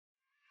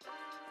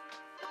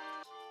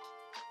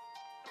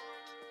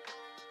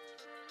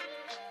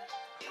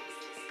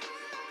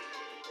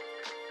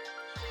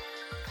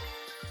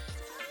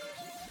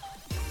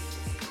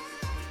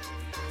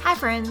Hi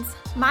friends,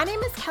 my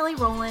name is Kelly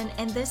Rowland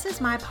and this is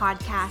my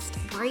podcast,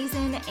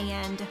 Brazen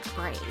and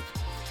Brave.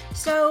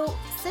 So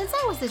since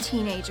I was a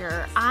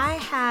teenager, I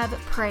have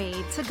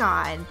prayed to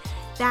God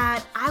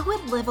that I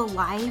would live a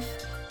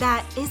life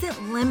that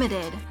isn't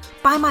limited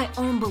by my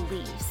own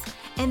beliefs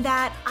and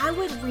that I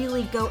would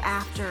really go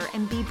after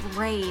and be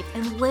brave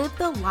and live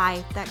the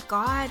life that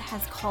God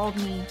has called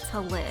me to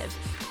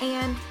live.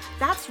 And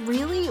that's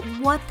really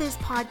what this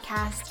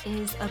podcast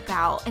is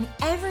about. In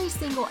every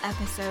single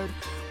episode,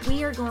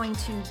 we are going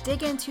to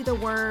dig into the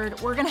Word.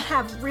 We're going to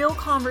have real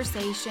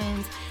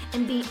conversations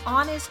and be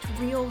honest,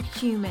 real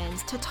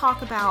humans to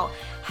talk about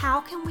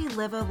how can we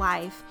live a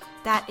life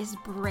that is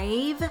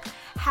brave?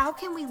 How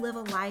can we live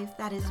a life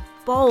that is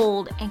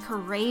bold and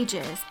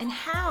courageous? And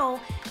how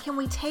can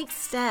we take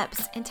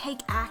steps and take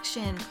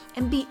action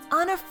and be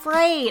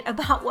unafraid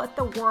about what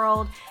the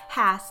world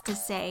has to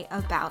say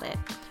about it?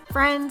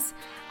 Friends,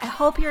 I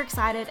hope you're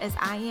excited as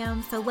I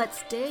am, so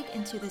let's dig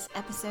into this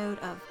episode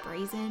of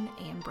Brazen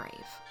and Brave.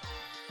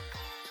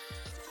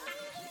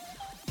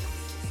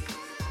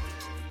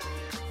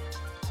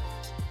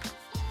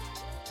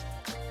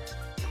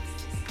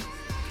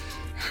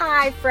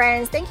 Hi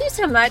friends, thank you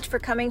so much for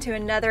coming to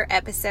another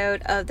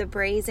episode of the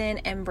Brazen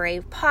and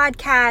Brave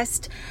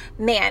podcast.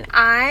 Man,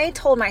 I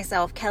told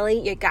myself, Kelly,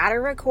 you gotta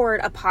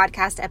record a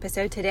podcast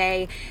episode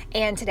today,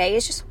 and today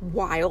is just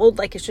wild.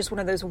 Like, it's just one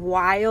of those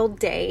wild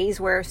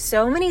days where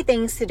so many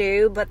things to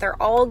do, but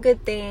they're all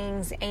good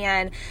things,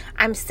 and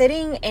I'm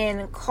sitting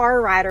in Car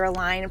Rider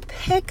Line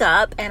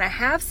pickup, and I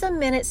have some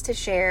minutes to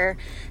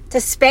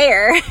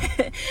spare.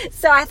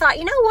 So I thought,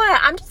 you know what?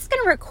 I'm just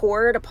going to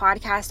record a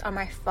podcast on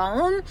my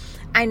phone.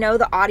 I know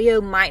the audio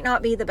might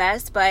not be the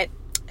best, but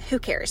who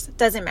cares?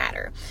 Doesn't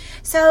matter.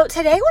 So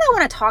today what I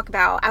want to talk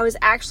about, I was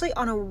actually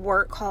on a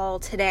work call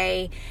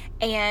today,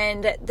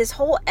 and this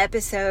whole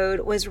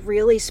episode was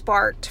really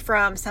sparked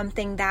from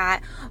something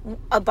that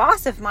a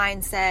boss of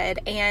mine said,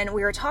 and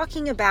we were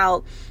talking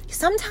about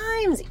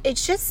sometimes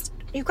it's just,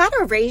 you got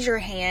to raise your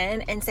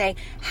hand and say,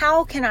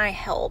 how can I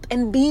help?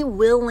 And be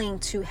willing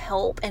to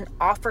help and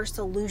offer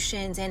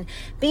solutions and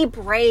be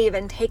brave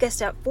and take a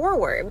step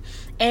forward.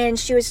 And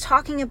she was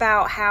talking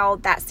about how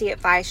that's the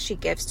advice she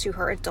gives to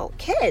her adult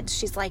kids.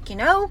 She's like,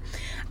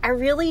 I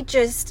really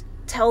just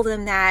tell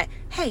them that,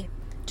 hey,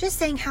 just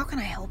saying, how can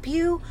I help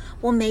you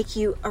will make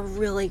you a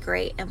really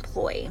great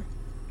employee.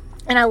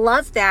 And I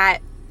love that.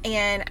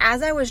 And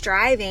as I was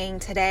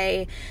driving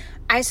today,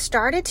 I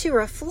started to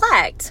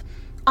reflect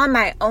on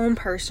my own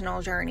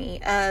personal journey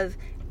of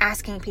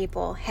asking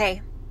people,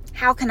 hey,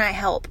 how can I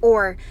help?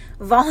 Or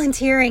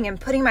volunteering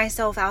and putting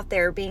myself out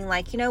there being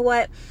like, you know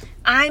what?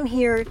 I'm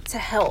here to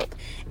help.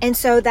 And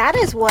so that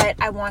is what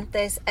I want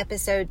this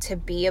episode to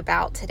be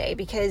about today,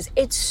 because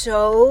it's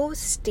so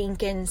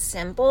stinking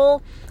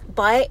simple,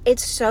 but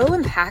it's so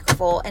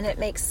impactful and it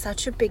makes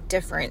such a big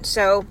difference.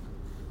 So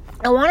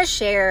I want to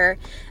share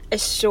a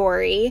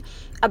story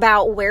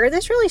about where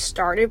this really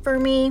started for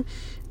me.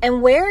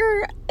 And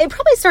where it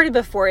probably started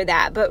before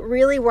that, but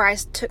really where I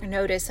took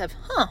notice of,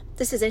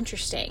 this is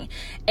interesting.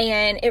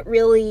 And it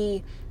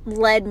really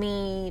led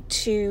me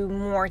to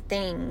more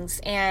things.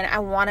 And I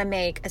want to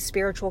make a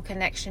spiritual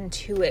connection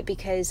to it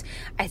because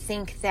I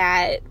think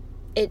that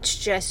it's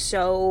just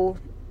so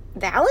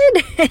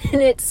valid.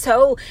 And it's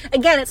so,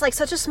 again, it's like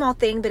such a small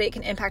thing, but it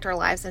can impact our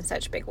lives in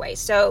such big ways.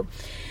 So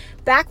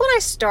back when I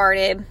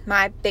started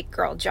my big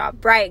girl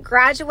job, right?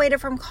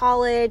 Graduated from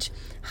college,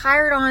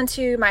 hired on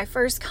to my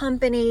first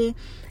company,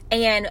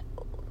 and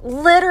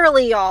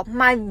literally, y'all,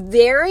 my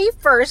very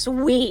first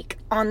week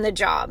on the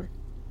job.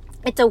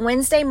 It's a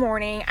Wednesday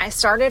morning. I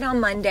started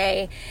on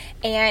Monday,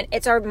 and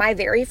it's my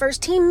very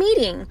first team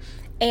meeting.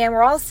 And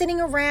we're all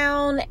sitting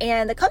around,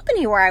 and the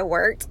company where I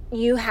worked,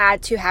 you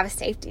had to have a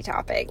safety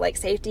topic. Like,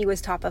 safety was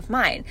top of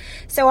mind.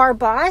 So our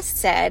boss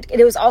said, and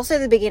it was also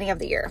the beginning of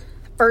the year,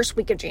 first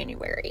week of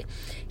January.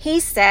 He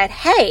said,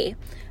 hey,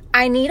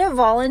 I need a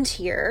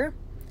volunteer.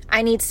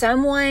 I need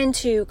someone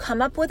to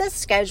come up with a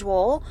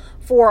schedule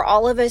for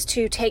all of us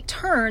to take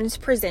turns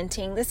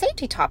presenting the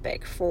safety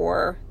topic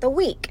for the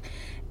week.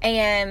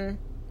 And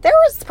there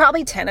was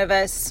probably 10 of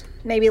us,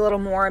 maybe a little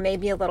more,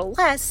 maybe a little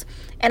less.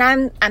 And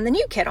I'm the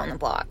new kid on the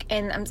block,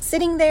 and I'm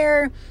sitting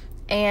there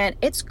and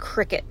it's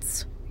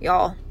crickets,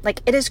 y'all.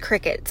 Like, it is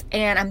crickets.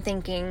 And I'm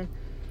thinking,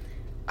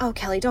 oh,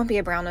 Kelly, don't be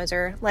a brown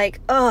noser. Like,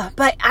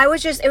 but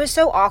it was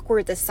so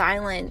awkward, the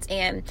silence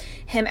and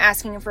him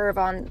asking for a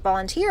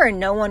volunteer and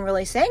no one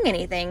really saying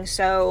anything.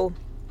 So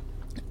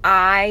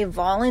I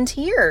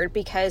volunteered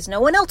because no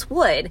one else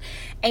would.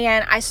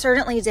 And I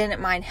certainly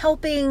didn't mind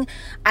helping.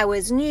 I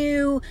was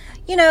new,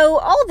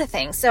 all the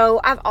things.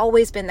 So I've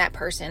always been that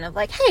person of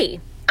like,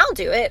 hey, I'll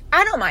do it.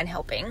 I don't mind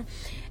helping.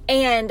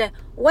 And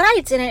what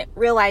I didn't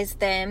realize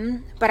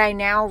then, but I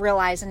now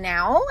realize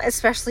now,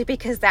 especially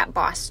because that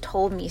boss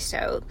told me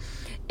so,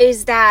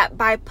 is that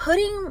by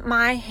putting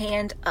my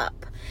hand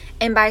up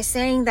and by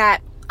saying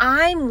that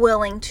I'm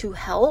willing to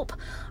help,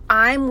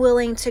 I'm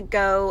willing to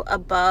go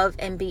above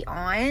and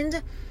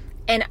beyond,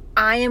 and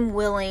I am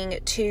willing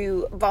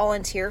to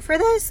volunteer for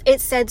this,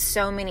 it said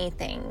so many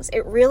things.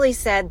 It really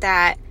said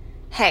that,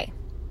 hey,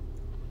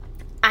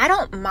 I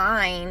don't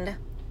mind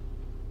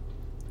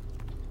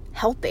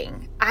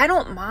helping. I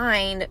don't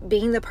mind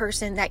being the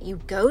person that you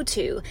go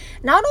to.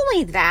 Not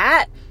only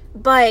that,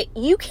 but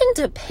you can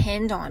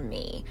depend on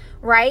me,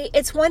 right?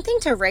 It's one thing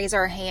to raise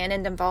our hand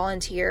and to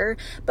volunteer,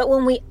 but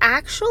when we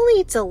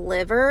actually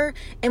deliver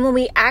and when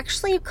we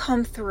actually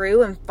come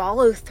through and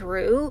follow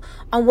through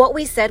on what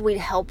we said we'd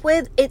help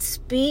with, it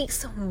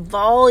speaks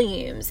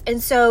volumes.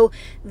 And so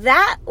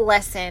that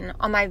lesson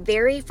on my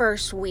very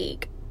first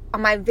week,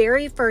 on my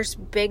very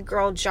first big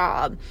girl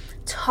job,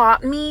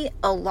 taught me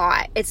a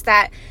lot. It's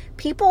that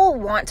people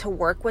want to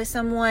work with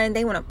someone,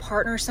 they want to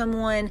partner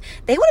someone,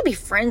 they want to be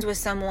friends with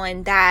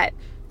someone that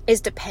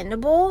is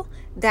dependable,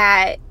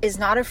 that is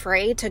not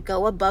afraid to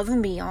go above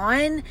and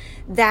beyond,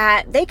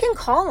 that they can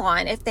call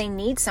on if they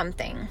need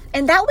something.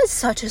 And that was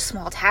such a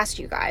small task,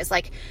 you guys.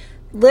 Like,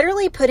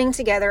 literally putting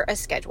together a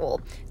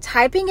schedule,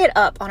 typing it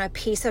up on a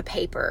piece of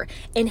paper,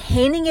 and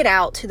handing it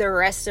out to the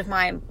rest of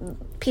my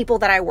people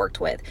that I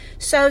worked with.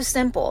 So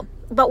simple.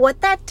 But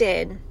what that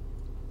did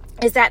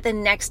is that the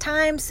next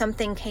time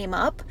something came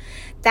up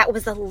that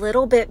was a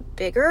little bit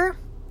bigger,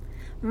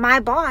 my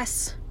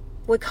boss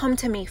would come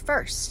to me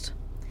first.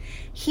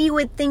 He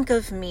would think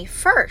of me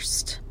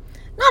first.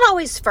 Not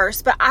always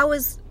first, but I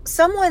was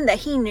someone that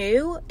he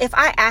knew, if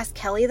I asked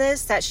Kelly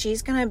this, that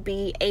she's going to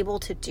be able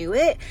to do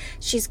it.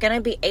 She's going to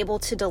be able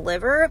to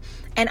deliver.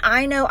 And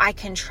I know I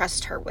can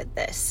trust her with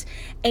this.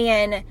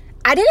 And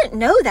I didn't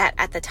know that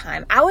at the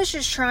time. I was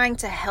just trying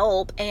to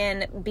help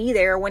and be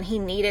there when he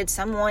needed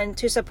someone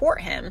to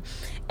support him.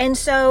 And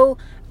so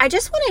I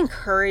just want to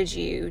encourage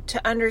you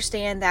to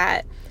understand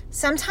that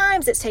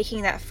sometimes it's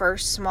taking that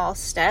first small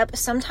step.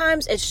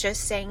 Sometimes it's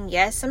just saying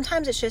yes.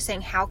 Sometimes it's just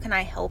saying, how can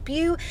I help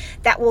you?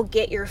 That will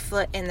get your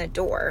foot in the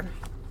door.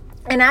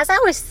 And as I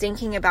was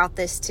thinking about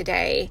this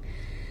today,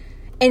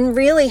 and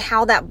really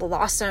how that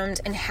blossomed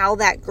and how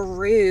that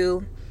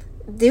grew,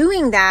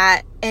 doing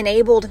that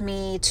enabled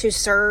me to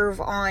serve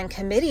on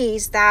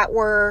committees that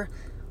were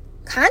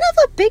kind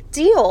of a big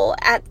deal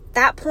at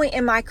that point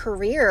in my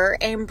career,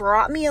 and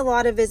brought me a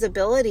lot of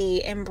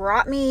visibility and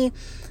brought me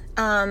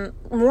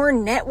more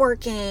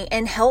networking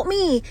and helped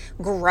me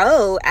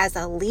grow as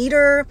a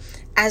leader,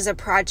 as a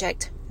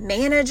project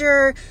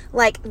manager.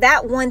 Like,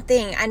 that one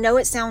thing, I know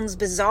it sounds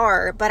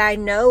bizarre, but I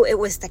know it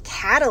was the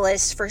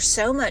catalyst for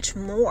so much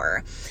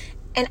more.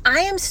 And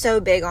I am so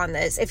big on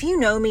this. If you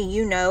know me,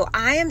 you know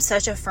I am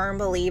such a firm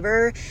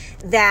believer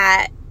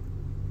that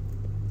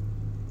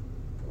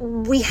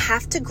we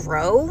have to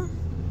grow,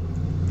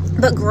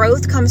 but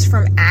growth comes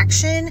from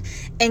action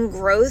and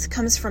growth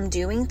comes from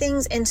doing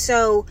things. And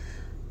so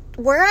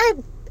where I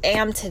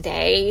am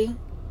today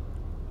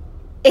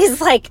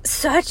is it's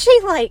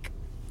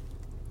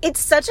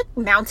such a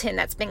mountain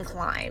that's been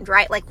climbed,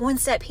 right? Like, one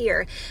step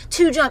here,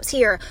 2 jumps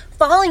here,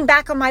 falling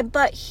back on my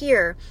butt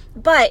here.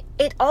 But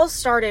it all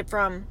started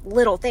from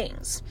little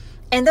things.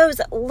 And those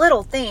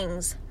little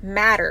things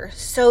matter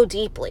so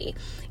deeply.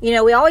 You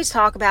know, we always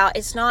talk about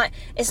it's not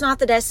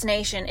the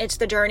destination, it's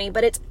the journey,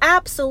 but it's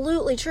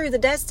absolutely true. The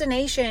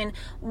destination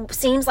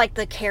seems like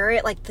the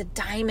carrot, like the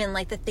diamond,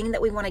 like the thing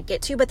that we want to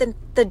get to, but then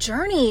the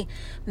journey,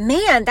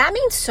 man, that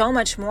means so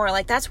much more.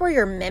 Like, that's where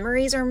your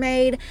memories are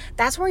made.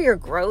 That's where your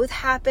growth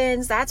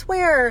happens. That's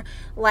where,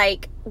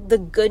 like, the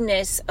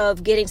goodness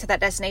of getting to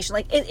that destination,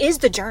 like, it is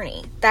the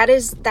journey.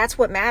 That's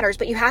what matters,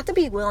 but you have to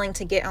be willing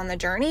to get on the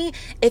journey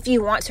if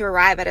you want to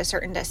arrive at a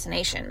certain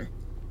destination.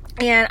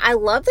 And I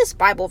love this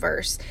Bible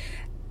verse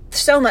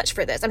so much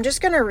for this. I'm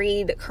just going to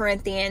read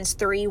Corinthians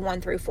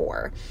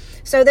 3:1-4.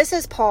 So this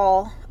is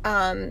Paul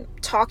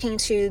talking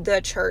to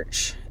the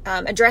church,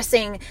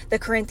 addressing the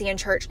Corinthian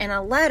church in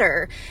a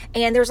letter.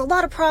 And there's a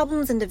lot of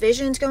problems and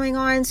divisions going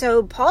on.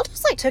 So Paul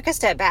just took a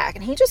step back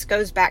and he just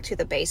goes back to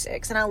the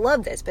basics. And I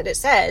love this, but it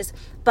says,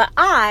 "But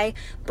I,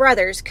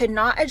 brothers, could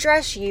not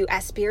address you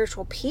as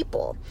spiritual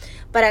people,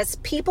 but as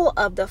people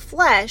of the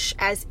flesh,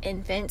 as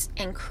infants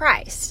in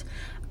Christ.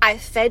 I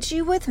fed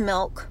you with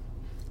milk,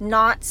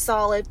 not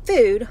solid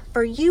food,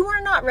 for you are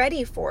not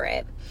ready for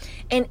it.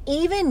 And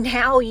even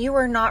now you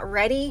are not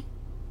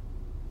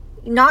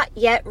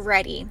yet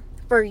ready,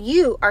 for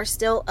you are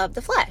still of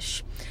the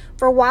flesh.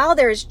 For while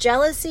there is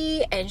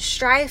jealousy and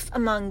strife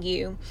among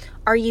you,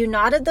 are you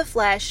not of the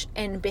flesh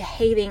and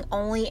behaving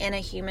only in a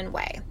human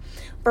way?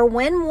 For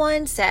when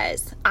one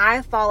says,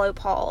 I follow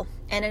Paul,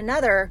 and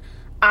another,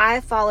 I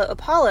follow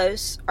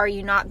Apollos, are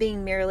you not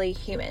being merely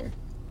human?"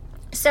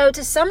 So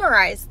to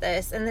summarize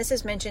this, and this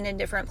is mentioned in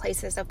different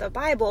places of the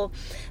Bible,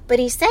 but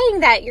he's saying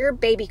that you're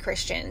baby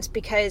Christians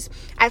because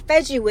I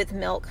fed you with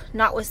milk,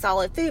 not with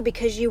solid food,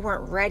 because you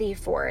weren't ready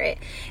for it.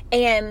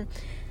 And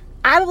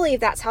I believe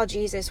that's how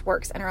Jesus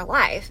works in our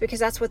life, because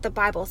that's what the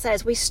Bible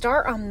says. We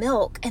start on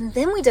milk and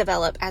then we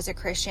develop as a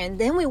Christian.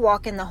 Then we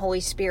walk in the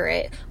Holy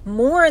Spirit,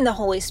 more in the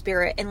Holy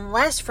Spirit and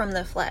less from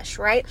the flesh,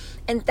 right?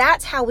 And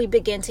that's how we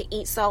begin to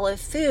eat solid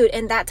food.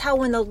 And that's how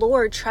when the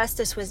Lord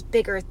trusts us with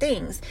bigger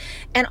things.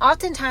 And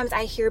oftentimes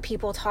I hear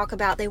people talk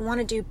about they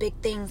want to do big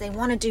things. They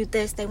want to do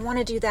this. They want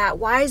to do that.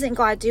 Why isn't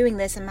God doing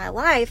this in my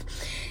life?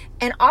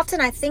 And often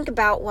I think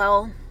about,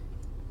 well,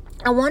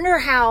 I wonder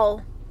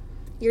how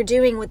you're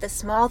doing with the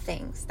small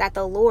things that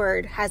the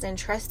Lord has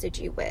entrusted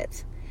you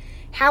with.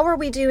 How are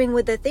we doing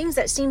with the things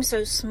that seem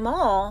so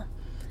small,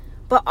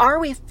 but are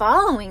we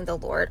following the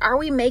Lord? Are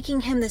we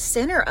making him the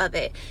center of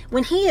it?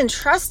 When he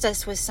entrusts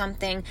us with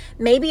something,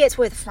 maybe it's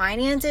with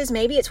finances,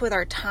 maybe it's with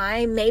our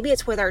time, maybe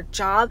it's with our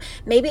job,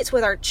 maybe it's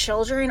with our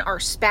children, our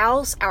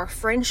spouse, our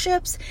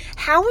friendships.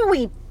 How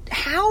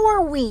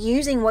are we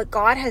using what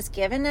God has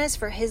given us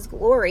for his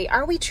glory?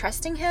 Are we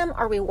trusting him?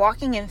 Are we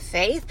walking in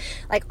faith?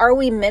 Like, are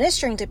we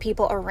ministering to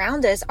people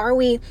around us? Are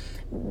we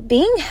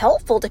being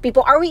helpful to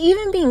people? Are we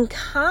even being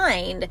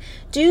kind?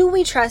 Do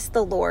we trust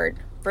the Lord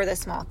for the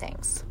small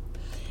things?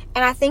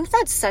 And I think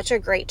that's such a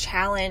great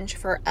challenge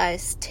for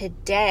us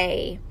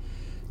today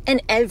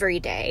and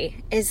every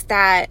day, is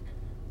that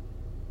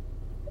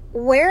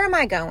where am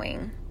I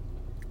going?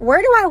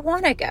 Where do I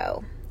want to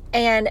go?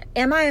 And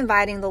am I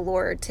inviting the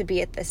Lord to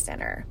be at the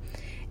center?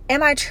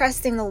 Am I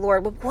trusting the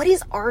Lord with what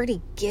he's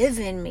already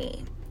given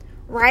me?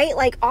 Right?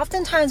 Like,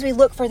 oftentimes we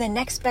look for the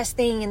next best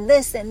thing and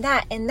this and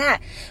that and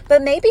that.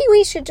 But maybe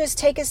we should just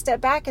take a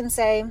step back and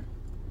say,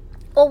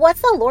 well,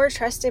 what's the Lord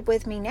trusted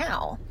with me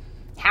now?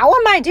 How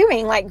am I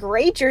doing? Like,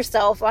 grade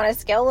yourself on a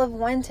scale of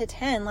 1 to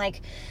 10.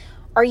 Like,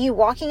 are you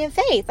walking in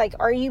faith? Like,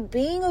 are you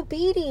being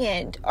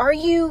obedient? Are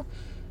you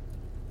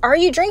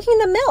drinking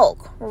the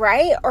milk,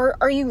 right? Or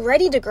are you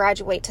ready to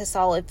graduate to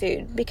solid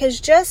food?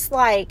 Because just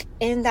like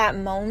in that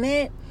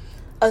moment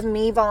of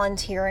me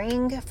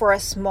volunteering for a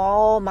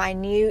small,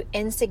 minute,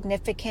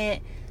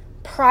 insignificant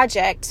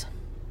project,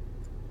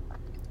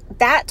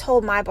 that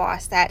told my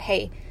boss that,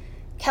 hey,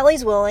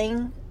 Kelly's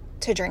willing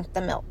to drink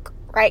the milk,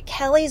 right?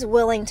 Kelly's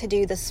willing to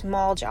do the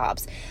small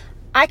jobs.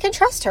 I can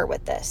trust her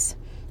with this.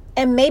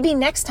 And maybe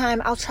next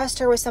time I'll trust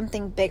her with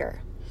something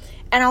bigger.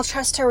 And I'll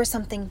trust her with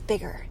something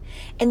bigger.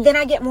 And then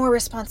I get more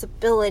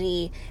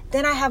responsibility.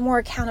 Then I have more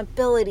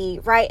accountability,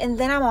 right? And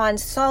then I'm on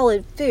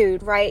solid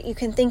food, right? You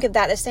can think of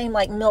that the same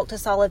like milk to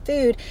solid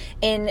food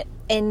in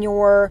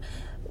your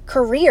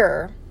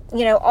career.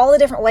 You know, all the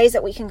different ways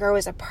that we can grow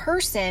as a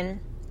person.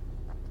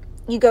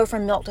 You go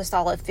from milk to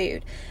solid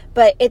food.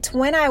 But it's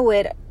when I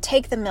would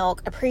take the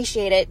milk,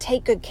 appreciate it,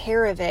 take good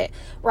care of it,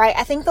 right?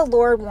 I think the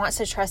Lord wants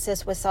to trust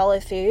us with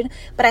solid food,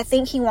 but I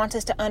think he wants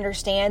us to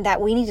understand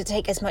that we need to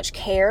take as much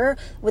care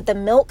with the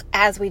milk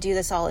as we do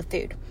the solid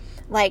food.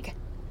 Like,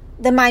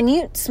 the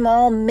minute,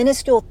 small,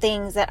 minuscule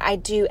things that I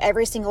do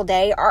every single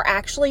day are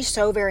actually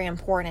so very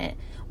important.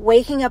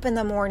 Waking up in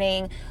the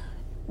morning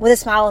with a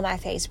smile on my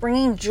face,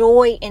 bringing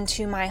joy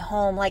into my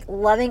home, like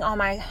loving on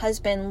my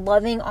husband,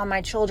 loving on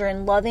my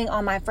children, loving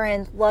on my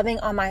friends, loving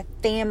on my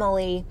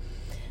family.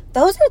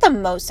 Those are the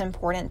most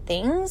important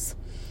things.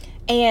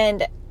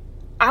 And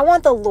I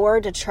want the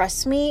Lord to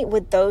trust me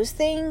with those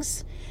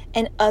things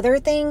and other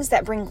things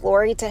that bring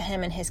glory to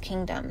him and his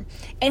kingdom.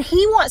 And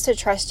he wants to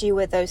trust you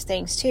with those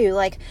things too.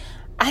 Like,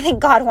 I think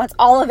God wants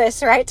all of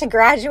us, right, to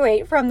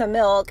graduate from the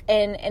milk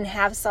and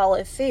have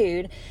solid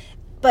food.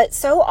 But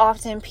so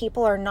often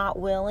people are not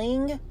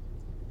willing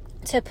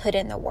to put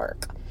in the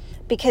work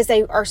because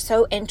they are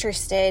so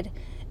interested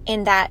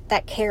in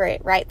that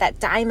carrot, right? That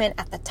diamond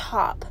at the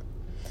top.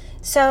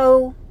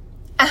 So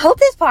I hope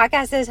this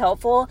podcast is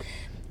helpful,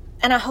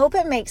 and I hope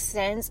it makes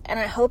sense, and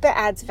I hope it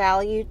adds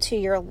value to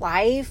your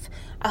life.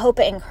 I hope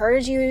it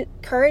encourages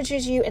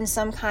you in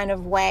some kind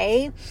of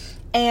way.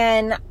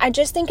 And I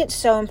just think it's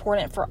so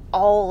important for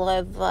all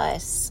of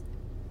us.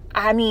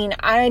 I mean,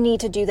 I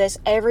need to do this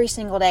every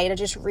single day to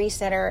just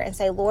recenter and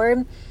say,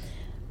 Lord,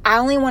 I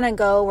only want to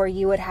go where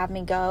you would have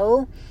me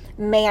go.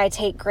 May I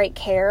take great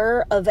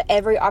care of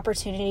every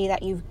opportunity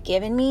that you've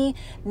given me.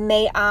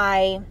 May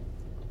I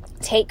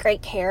take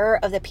great care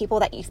of the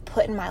people that you've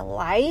put in my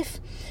life,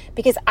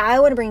 because I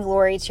want to bring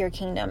glory to your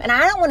kingdom. And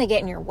I don't want to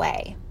get in your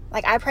way.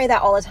 Like, I pray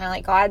that all the time.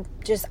 Like, God,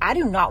 I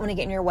do not want to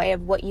get in your way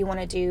of what you want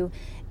to do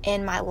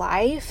in my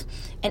life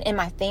and in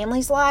my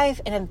family's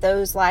life and in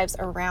those lives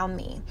around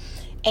me.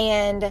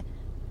 And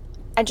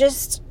I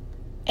just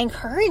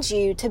encourage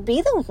you to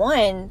be the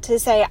one to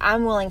say,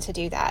 I'm willing to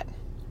do that.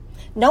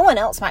 No one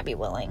else might be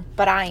willing,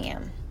 but I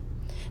am.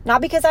 Not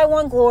because I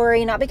want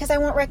glory, not because I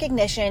want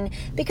recognition,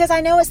 because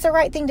I know it's the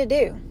right thing to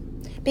do.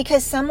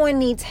 Because someone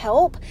needs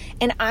help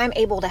and I'm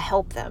able to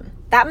help them.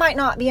 That might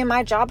not be in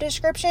my job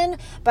description,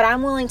 but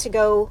I'm willing to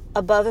go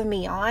above and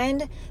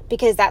beyond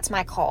because that's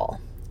my call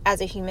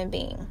as a human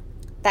being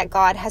that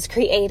God has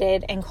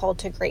created and called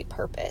to great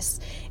purpose.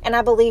 And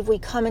I believe we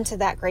come into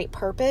that great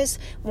purpose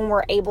when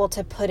we're able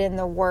to put in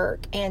the work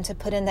and to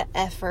put in the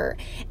effort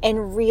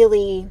and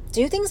really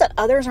do things that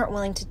others aren't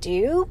willing to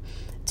do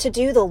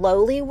the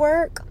lowly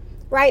work,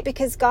 right?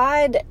 Because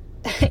God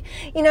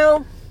you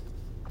know,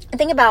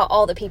 think about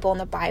all the people in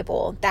the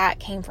Bible that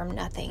came from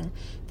nothing,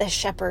 the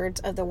shepherds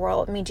of the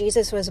world. I mean,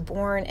 Jesus was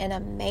born in a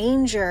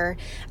manger.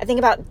 I think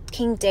about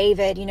King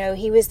David, you know,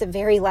 he was the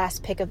very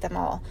last pick of them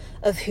all,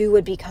 of who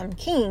would become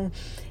king.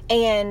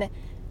 And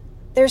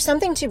there's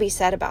something to be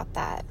said about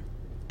that,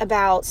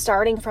 about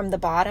starting from the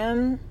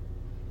bottom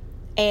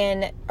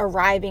and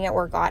arriving at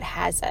where God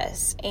has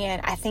us.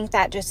 And I think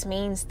that just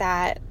means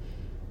that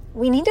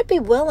we need to be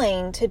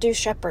willing to do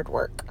shepherd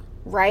work,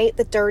 right?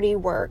 The dirty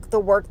work, the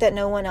work that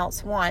no one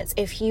else wants.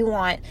 If you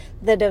want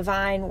the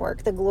divine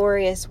work, the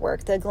glorious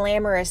work, the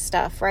glamorous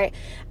stuff, right?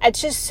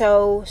 It's just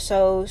so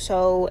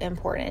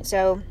important.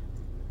 So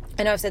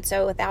I know I've said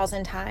so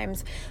 1,000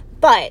 times,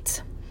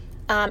 but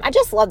I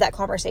just love that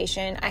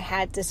conversation I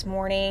had this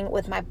morning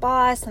with my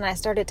boss, and I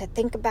started to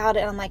think about it,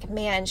 and I'm like,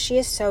 man, she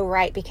is so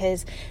right,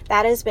 because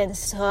that has been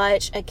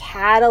such a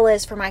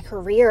catalyst for my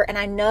career, and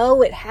I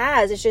know it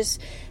has. It's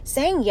just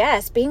saying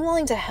yes, being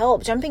willing to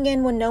help, jumping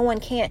in when no one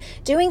can,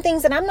 doing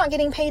things that I'm not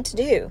getting paid to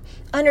do,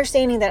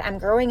 understanding that I'm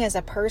growing as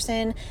a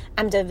person,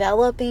 I'm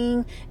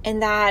developing,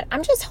 and that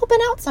I'm just helping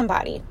out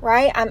somebody,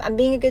 right? I'm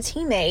being a good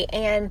teammate,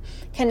 and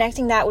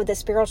connecting that with the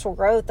spiritual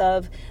growth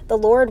of the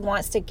Lord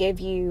wants to give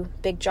you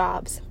big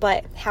jobs,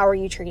 but how are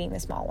you treating the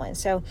small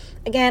ones? So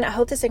again, I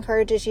hope this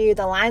encourages you.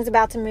 The line's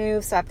about to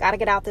move, so I've got to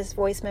get out this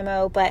voice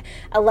memo, but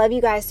I love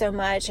you guys so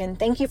much, and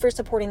thank you for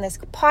supporting this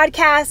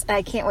podcast.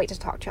 I can't wait to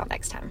talk to y'all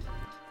next time.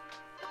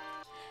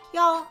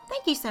 Y'all,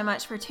 thank you so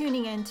much for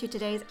tuning in to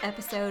today's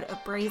episode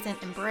of Brazen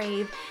and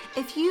Brave.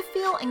 If you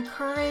feel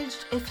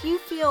encouraged, if you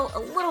feel a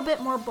little bit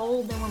more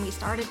bold than when we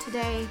started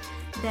today,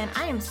 then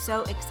I am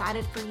so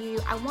excited for you.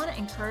 I want to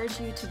encourage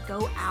you to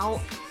go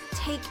out,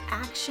 take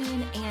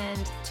action,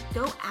 and to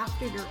go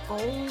after your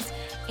goals.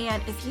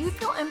 And if you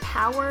feel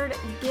empowered,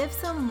 give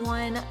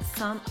someone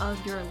some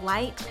of your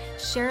light.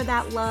 Share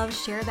that love,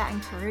 share that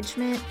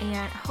encouragement, and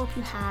I hope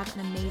you have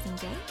an amazing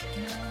day.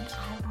 And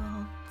I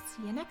will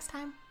see you next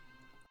time.